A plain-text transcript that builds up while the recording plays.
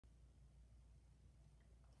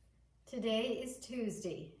Today is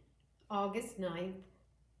Tuesday, August 9th,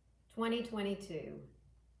 2022.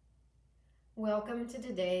 Welcome to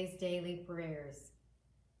today's daily prayers.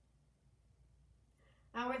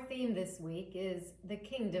 Our theme this week is The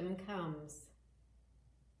Kingdom Comes.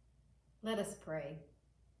 Let us pray.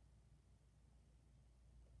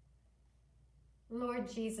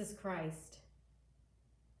 Lord Jesus Christ,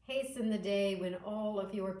 hasten the day when all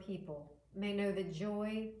of your people may know the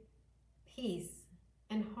joy, peace,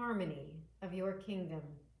 and harmony of your kingdom.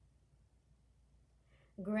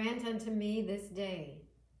 Grant unto me this day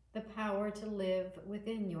the power to live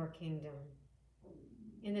within your kingdom.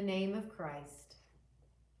 In the name of Christ,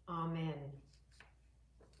 Amen.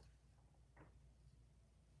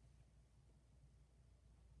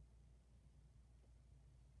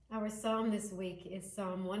 Our psalm this week is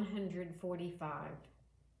Psalm 145.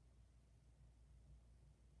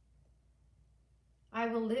 I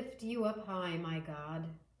will lift you up high, my God,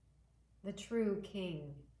 the true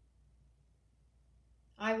King.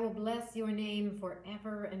 I will bless your name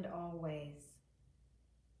forever and always.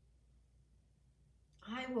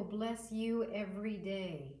 I will bless you every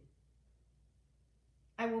day.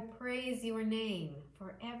 I will praise your name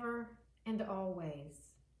forever and always.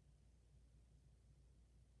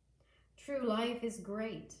 True life is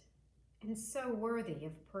great and so worthy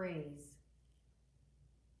of praise.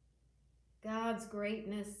 God's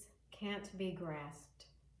greatness can't be grasped.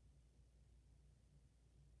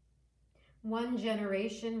 One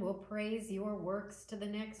generation will praise your works to the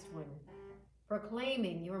next one,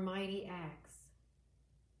 proclaiming your mighty acts.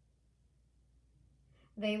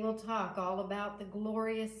 They will talk all about the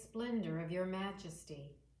glorious splendor of your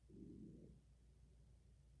majesty.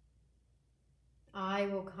 I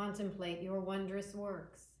will contemplate your wondrous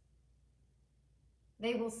works.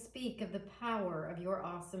 They will speak of the power of your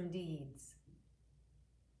awesome deeds.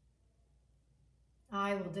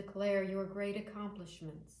 I will declare your great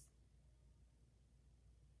accomplishments.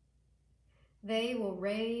 They will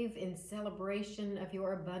rave in celebration of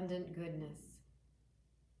your abundant goodness.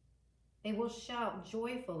 They will shout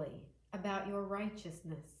joyfully about your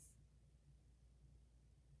righteousness.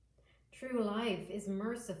 True life is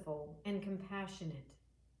merciful and compassionate,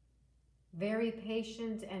 very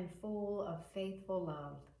patient and full of faithful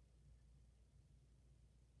love.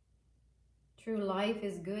 True life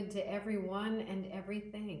is good to everyone and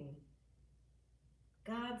everything.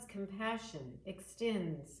 God's compassion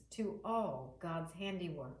extends to all God's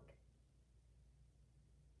handiwork.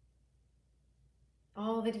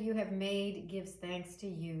 All that you have made gives thanks to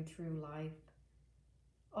you, true life.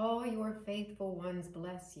 All your faithful ones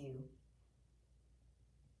bless you.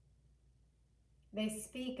 They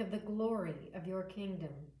speak of the glory of your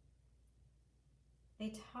kingdom.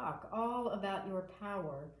 They talk all about your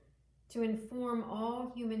power to inform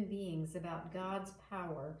all human beings about God's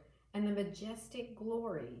power and the majestic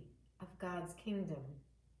glory of God's kingdom.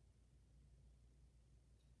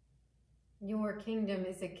 Your kingdom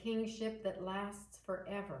is a kingship that lasts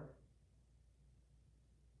forever.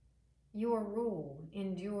 Your rule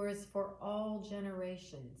endures for all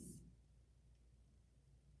generations.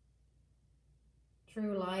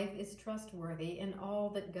 True life is trustworthy in all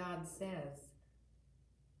that God says,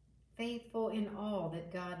 faithful in all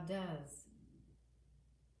that God does.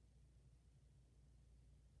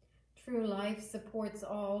 True life supports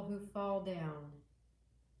all who fall down,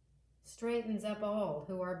 straightens up all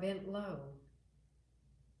who are bent low.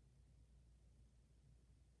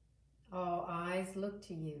 All eyes look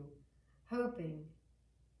to you, hoping,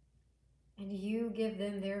 and you give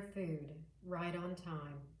them their food right on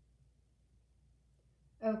time,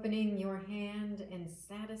 opening your hand and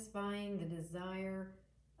satisfying the desire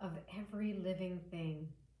of every living thing.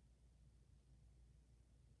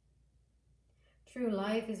 True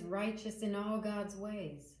life is righteous in all God's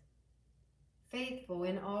ways, faithful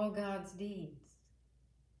in all God's deeds.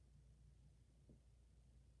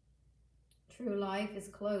 True life is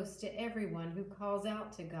close to everyone who calls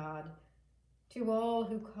out to God, to all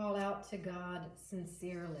who call out to God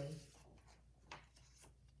sincerely.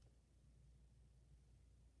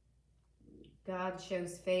 God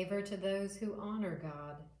shows favor to those who honor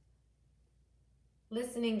God,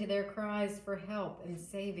 listening to their cries for help and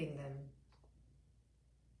saving them.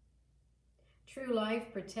 True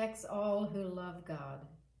life protects all who love God,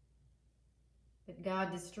 but God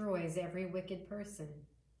destroys every wicked person.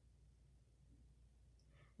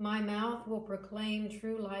 My mouth will proclaim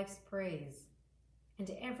true life's praise, and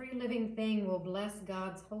every living thing will bless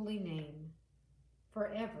God's holy name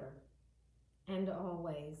forever and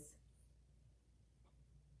always.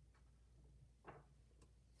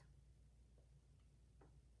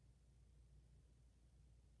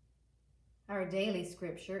 Our daily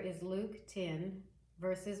scripture is Luke 10,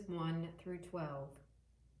 verses 1 through 12.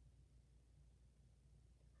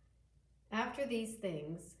 After these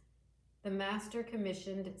things, the master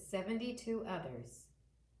commissioned 72 others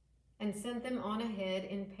and sent them on ahead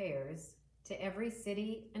in pairs to every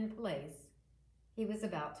city and place he was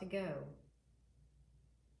about to go.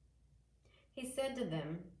 He said to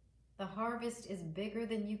them, "The harvest is bigger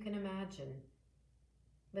than you can imagine,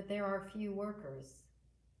 but there are few workers.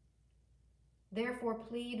 Therefore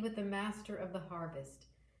plead with the master of the harvest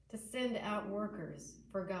to send out workers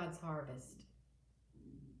for God's harvest.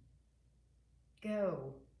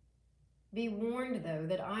 Go. Be warned, though,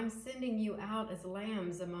 that I'm sending you out as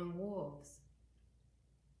lambs among wolves.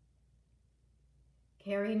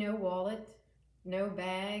 Carry no wallet, no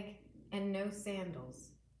bag, and no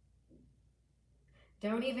sandals.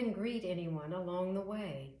 Don't even greet anyone along the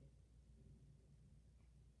way.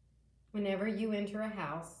 Whenever you enter a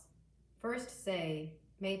house, first say,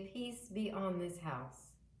 'May peace be on this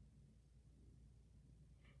house.'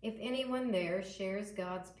 If anyone there shares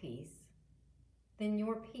God's peace, then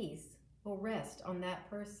your peace will rest on that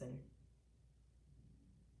person.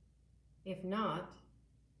 If not,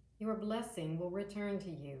 your blessing will return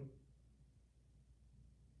to you.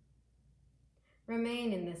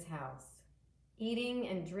 Remain in this house, eating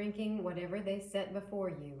and drinking whatever they set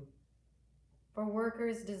before you, for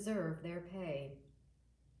workers deserve their pay.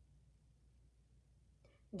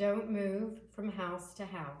 Don't move from house to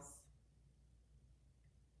house.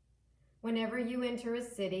 Whenever you enter a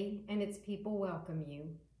city and its people welcome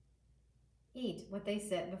you, eat what they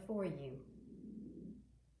set before you.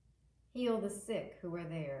 Heal the sick who are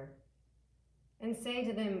there, and say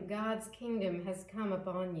to them, 'God's kingdom has come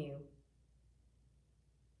upon you.'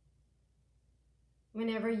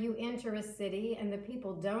 Whenever you enter a city and the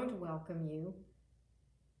people don't welcome you,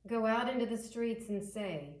 go out into the streets and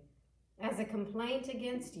say, 'As a complaint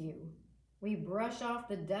against you, we brush off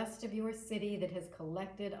the dust of your city that has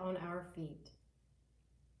collected on our feet.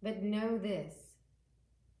 But know this,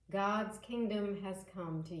 God's kingdom has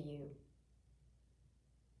come to you.'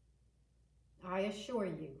 I assure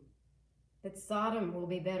you that Sodom will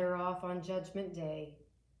be better off on Judgment Day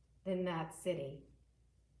than that city."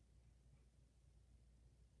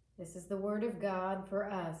 This is the word of God for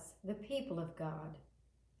us, the people of God.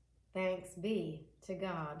 Thanks be to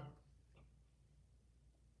God.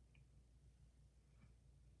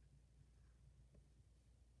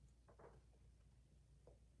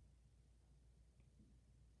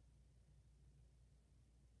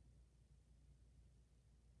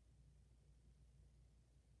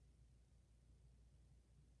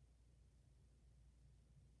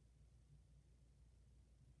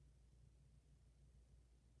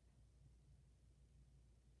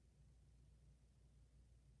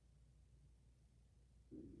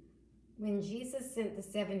 When Jesus sent the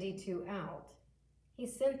 72 out, he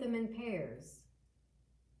sent them in pairs.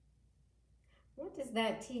 What does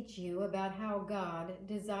that teach you about how God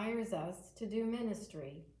desires us to do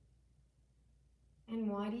ministry?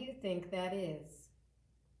 And why do you think that is?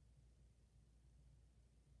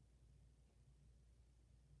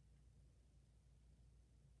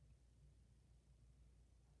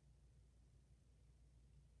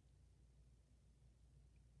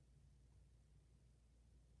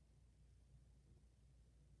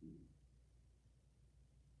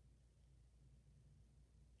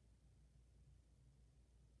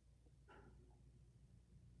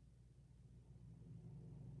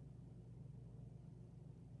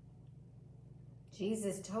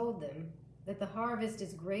 Jesus told them that the harvest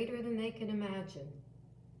is greater than they can imagine.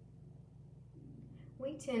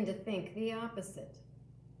 We tend to think the opposite,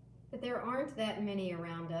 that there aren't that many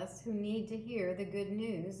around us who need to hear the good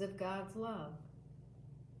news of God's love.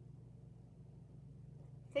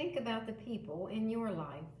 Think about the people in your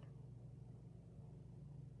life.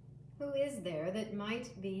 Who is there that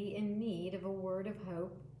might be in need of a word of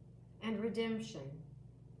hope and redemption?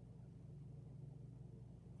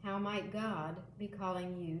 How might God be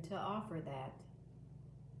calling you to offer that?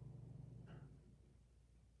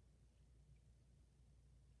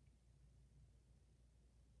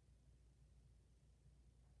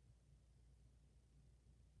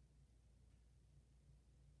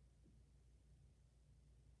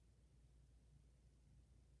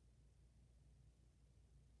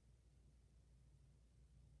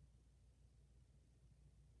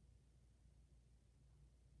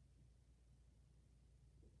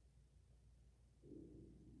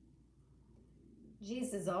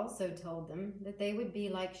 Jesus also told them that they would be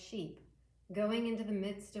like sheep going into the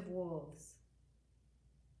midst of wolves.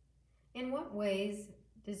 In what ways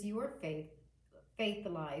does your faith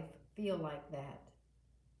life feel like that?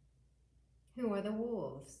 Who are the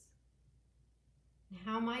wolves?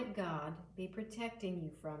 How might God be protecting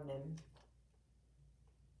you from them?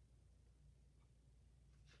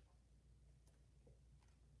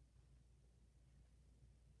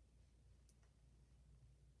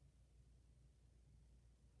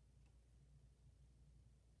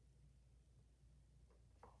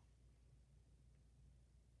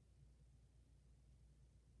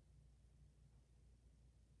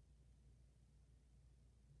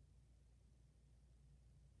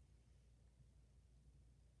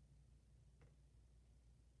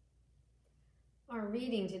 Our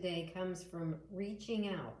reading today comes from Reaching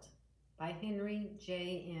Out by Henry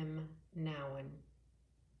J. M. Nouwen.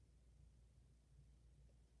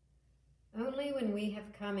 Only when we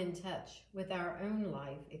have come in touch with our own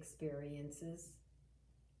life experiences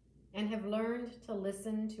and have learned to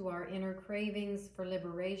listen to our inner cravings for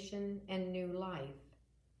liberation and new life,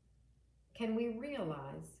 can we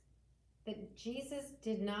realize that Jesus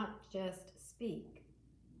did not just speak,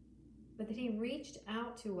 but that he reached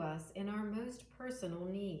out to us in our most personal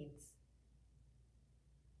needs.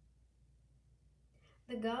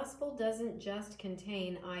 The gospel doesn't just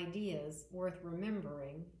contain ideas worth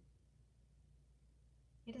remembering.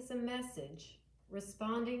 It is a message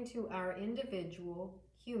responding to our individual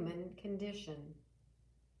human condition.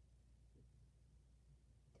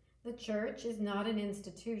 The church is not an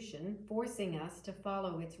institution forcing us to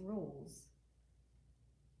follow its rules.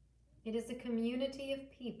 It is a community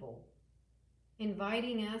of people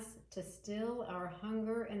inviting us to still our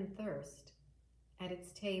hunger and thirst at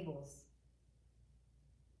its tables.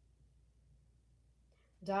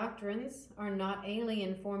 Doctrines are not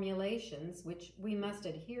alien formulations which we must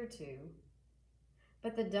adhere to,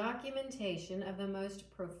 but the documentation of the most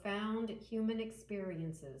profound human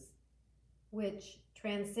experiences, which,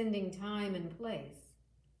 transcending time and place,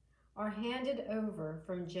 are handed over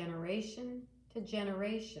from generation to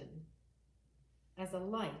generation as a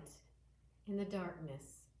light in the darkness.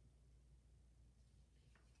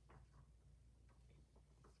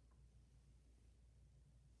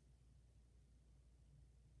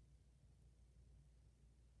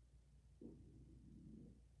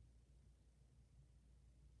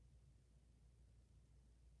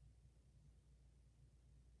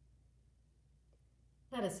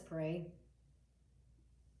 Let us pray.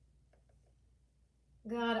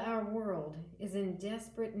 God, our world is in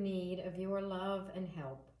desperate need of your love and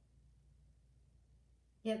help.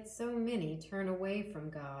 Yet so many turn away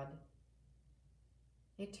from God.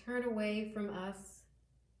 They turn away from us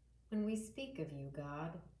when we speak of you,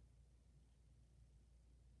 God.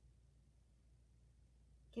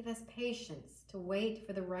 Give us patience to wait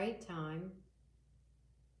for the right time,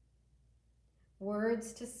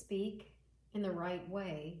 words to speak in the right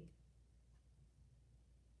way,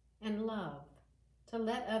 and love to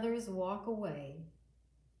let others walk away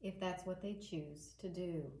if that's what they choose to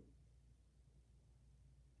do.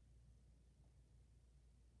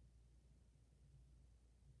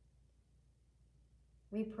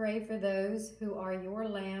 We pray for those who are your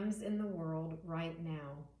lambs in the world right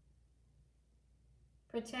now.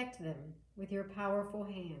 Protect them with your powerful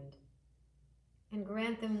hand and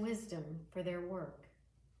grant them wisdom for their work.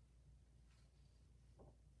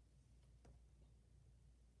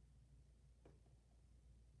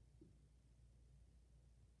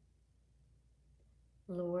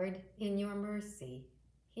 Lord, in your mercy,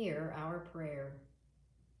 hear our prayer.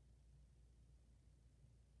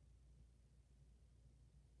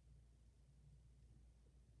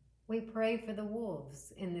 We pray for the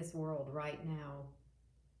wolves in this world right now.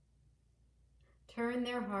 Turn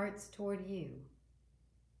their hearts toward you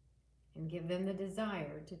and give them the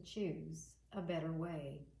desire to choose a better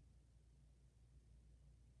way.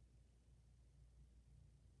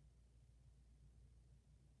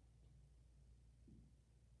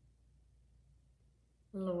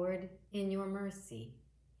 Lord, in your mercy,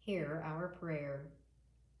 hear our prayer.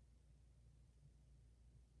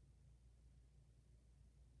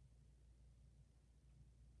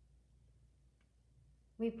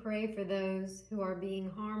 We pray for those who are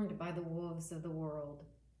being harmed by the wolves of the world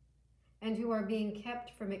and who are being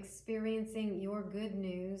kept from experiencing your good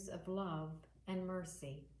news of love and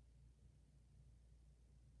mercy.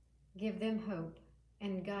 Give them hope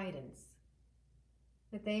and guidance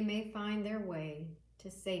that they may find their way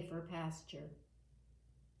to safer pasture.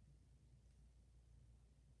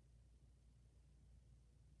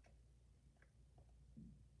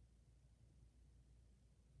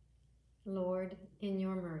 Lord, in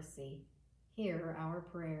your mercy, hear our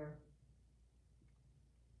prayer.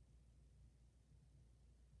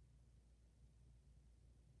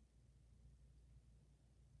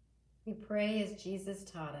 We pray as Jesus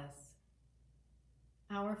taught us,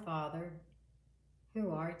 Our Father,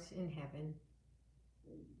 who art in heaven,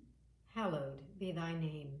 hallowed be thy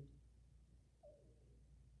name.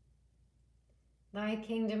 Thy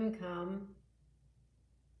kingdom come,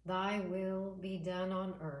 thy will be done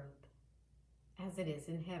on earth as it is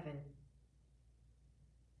in heaven.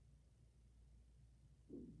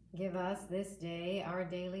 Give us this day our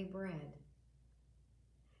daily bread,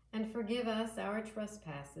 and forgive us our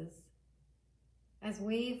trespasses, as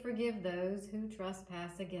we forgive those who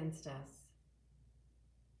trespass against us.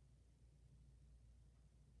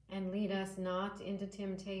 And lead us not into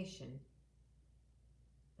temptation,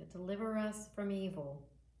 but deliver us from evil.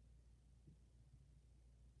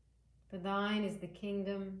 For thine is the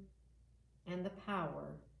kingdom, and the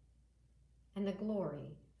power, and the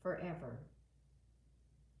glory forever.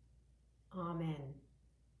 Amen.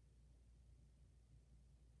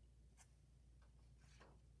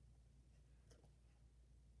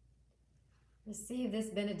 Receive this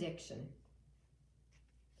benediction.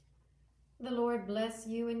 The Lord bless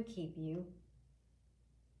you and keep you.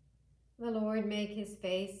 The Lord make his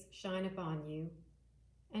face shine upon you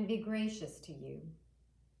and be gracious to you.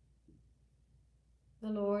 The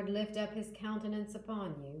Lord lift up his countenance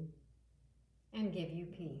upon you and give you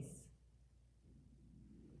peace.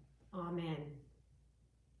 Amen.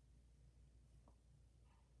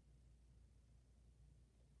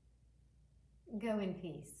 Go in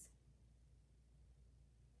peace.